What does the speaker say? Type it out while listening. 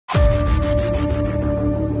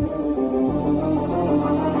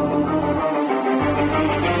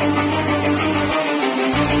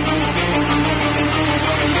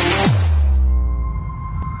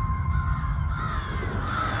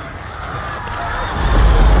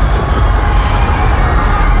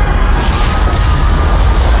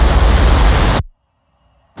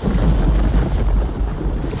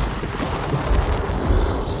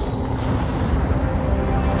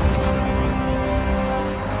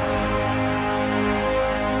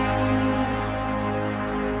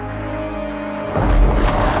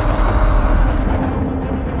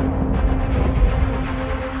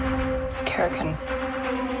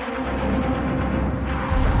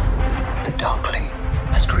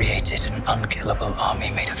an unkillable army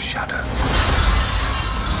made of shadow.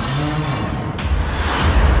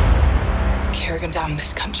 Kerrigan damned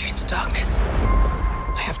this country into darkness.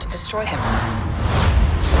 I have to destroy him.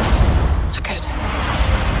 So good.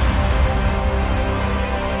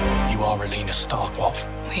 You are Relena Starkov.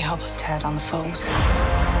 Will you help us tear down the fold?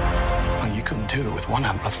 Well, you couldn't do it with one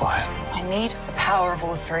amplifier. I need the power of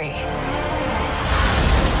all three.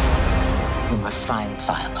 We must find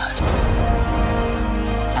Firebird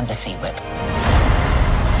and the Sea Whip.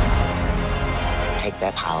 Take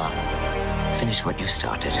their power. Finish what you've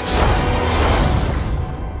started.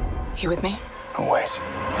 You with me? Always.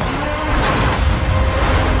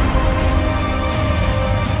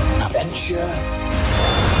 Adventure.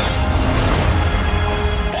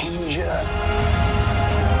 Danger.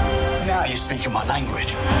 Now you're speaking my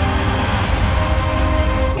language.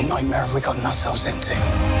 What nightmare have we gotten ourselves into?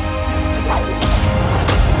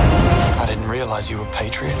 I didn't realize you were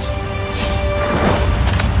patriots.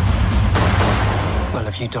 Well,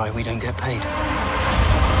 if you die, we don't get paid.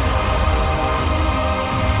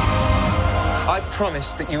 I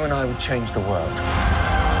promised that you and I would change the world.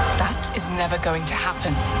 That is never going to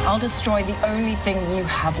happen. I'll destroy the only thing you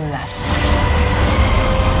have left.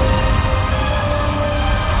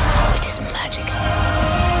 It is magic.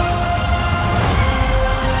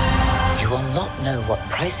 You will not know what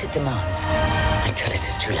price it demands until it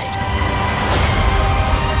is too late.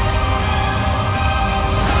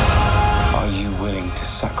 Are you willing to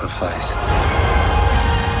sacrifice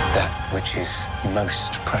that which is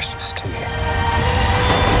most precious to you?